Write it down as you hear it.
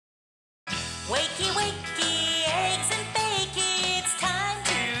Wakey, wakey, eggs and bacon, it's time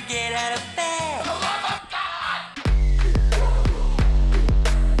to get out of bed.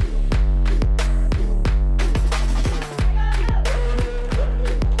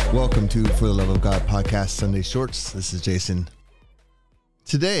 Welcome to For the Love of God Podcast Sunday Shorts. This is Jason.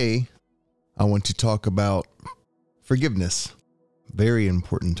 Today, I want to talk about forgiveness. Very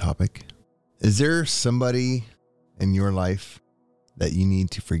important topic. Is there somebody in your life that you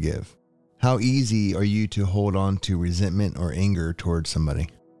need to forgive? How easy are you to hold on to resentment or anger towards somebody?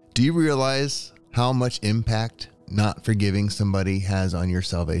 Do you realize how much impact not forgiving somebody has on your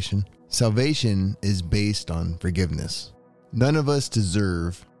salvation? Salvation is based on forgiveness. None of us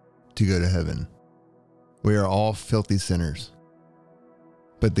deserve to go to heaven. We are all filthy sinners.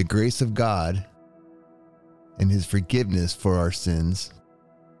 But the grace of God and His forgiveness for our sins,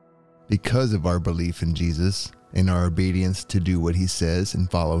 because of our belief in Jesus and our obedience to do what He says and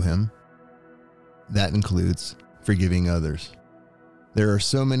follow Him, that includes forgiving others. There are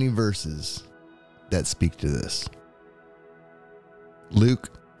so many verses that speak to this. Luke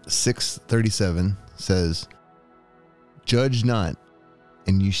 6:37 says, "Judge not,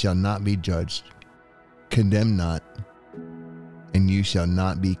 and you shall not be judged. Condemn not, and you shall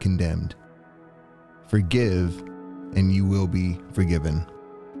not be condemned. Forgive, and you will be forgiven."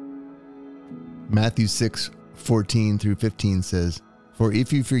 Matthew 6:14 through 15 says, "For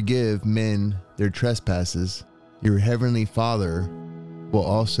if you forgive men their trespasses, your heavenly Father will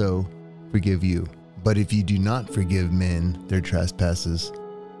also forgive you. But if you do not forgive men their trespasses,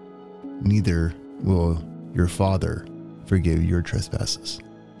 neither will your Father forgive your trespasses."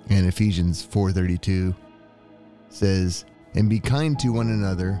 And Ephesians 4:32 says, "And be kind to one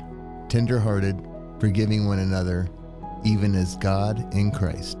another, tender-hearted, forgiving one another, even as God in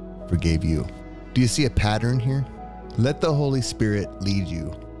Christ forgave you." Do you see a pattern here? Let the Holy Spirit lead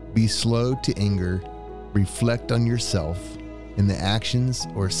you. Be slow to anger. Reflect on yourself and the actions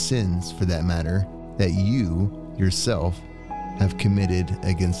or sins, for that matter, that you yourself have committed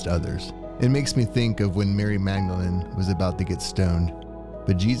against others. It makes me think of when Mary Magdalene was about to get stoned,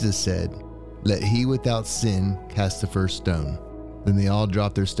 but Jesus said, "Let he without sin cast the first stone." Then they all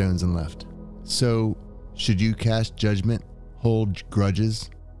dropped their stones and left. So, should you cast judgment, hold grudges,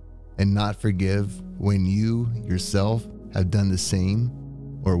 and not forgive when you yourself have done the same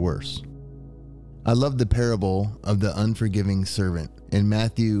or worse? I love the parable of the unforgiving servant in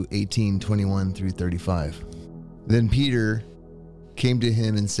Matthew 18:21 through 35. Then Peter came to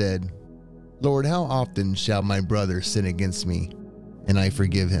him and said, "Lord, how often shall my brother sin against me, and I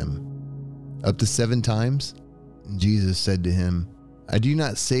forgive him? Up to 7 times? And Jesus said to him, "I do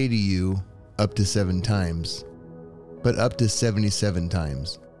not say to you up to 7 times, but up to 77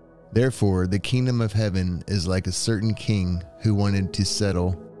 times. Therefore, the kingdom of heaven is like a certain king who wanted to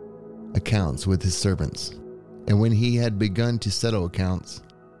settle accounts with his servants. And when he had begun to settle accounts,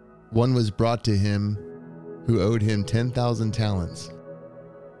 one was brought to him who owed him 10,000 talents.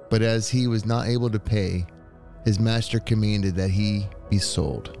 But as he was not able to pay, his master commanded that he be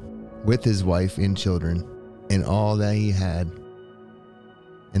sold, with his wife and children, and all that he had,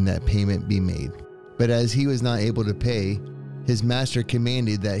 and that payment be made. But as he was not able to pay, his master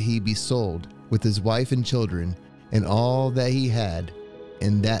commanded that he be sold, with his wife and children, and all that he had,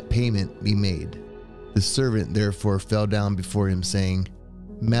 and that payment be made. The servant therefore fell down before him, saying,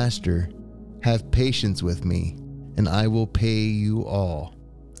 Master, have patience with me, and I will pay you all.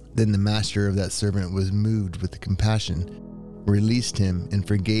 Then the master of that servant was moved with compassion, released him, and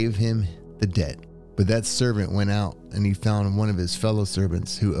forgave him the debt. But that servant went out, and he found one of his fellow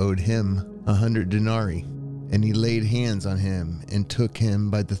servants who owed him 100 denarii. And he laid hands on him and took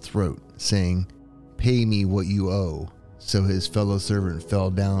him by the throat, saying, Pay me what you owe. So his fellow servant fell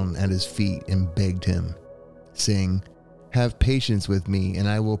down at his feet and begged him, saying, Have patience with me, and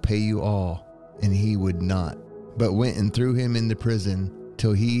I will pay you all. And he would not, but went and threw him into prison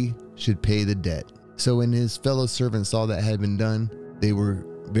till he should pay the debt. So when his fellow servants saw that had been done, they were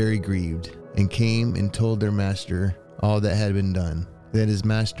very grieved, and came and told their master all that had been done. Then his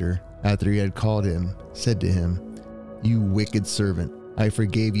master, after he had called him, said to him, You wicked servant, I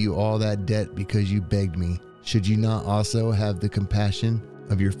forgave you all that debt because you begged me. Should you not also have the compassion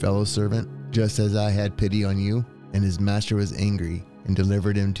of your fellow servant, just as I had pity on you? And his master was angry and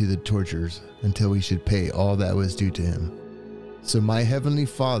delivered him to the torturers until he should pay all that was due to him. So my heavenly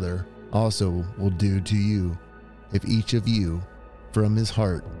Father also will do to you if each of you from his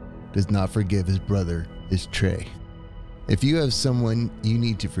heart does not forgive his brother his tray. If you have someone you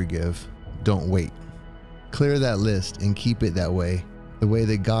need to forgive, don't wait. Clear that list and keep it that way, the way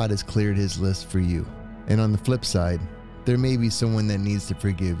that God has cleared his list for you. And on the flip side, there may be someone that needs to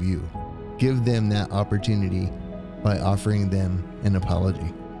forgive you. give them that opportunity by offering them an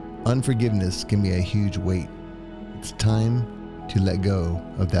apology. Unforgiveness can be a huge weight. It's time to let go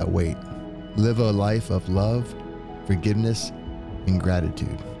of that weight. Live a life of love, forgiveness, and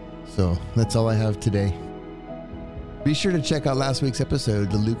gratitude. So that's all I have today. Be sure to check out last week's episode,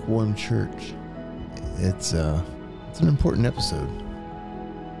 The Lukewarm Church. It's an important episode.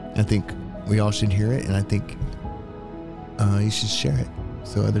 I think we all should hear it, and I think you should share it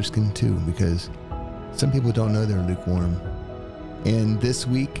so others can too, because some people don't know they're lukewarm. And this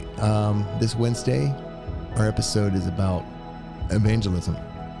week, this Wednesday, our episode is about evangelism,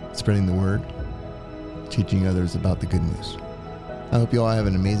 spreading the word, teaching others about the good news. I hope you all have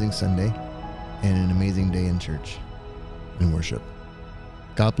an amazing Sunday and an amazing day in church and worship.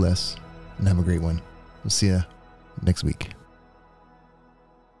 God bless and have a great one. We'll see you next week.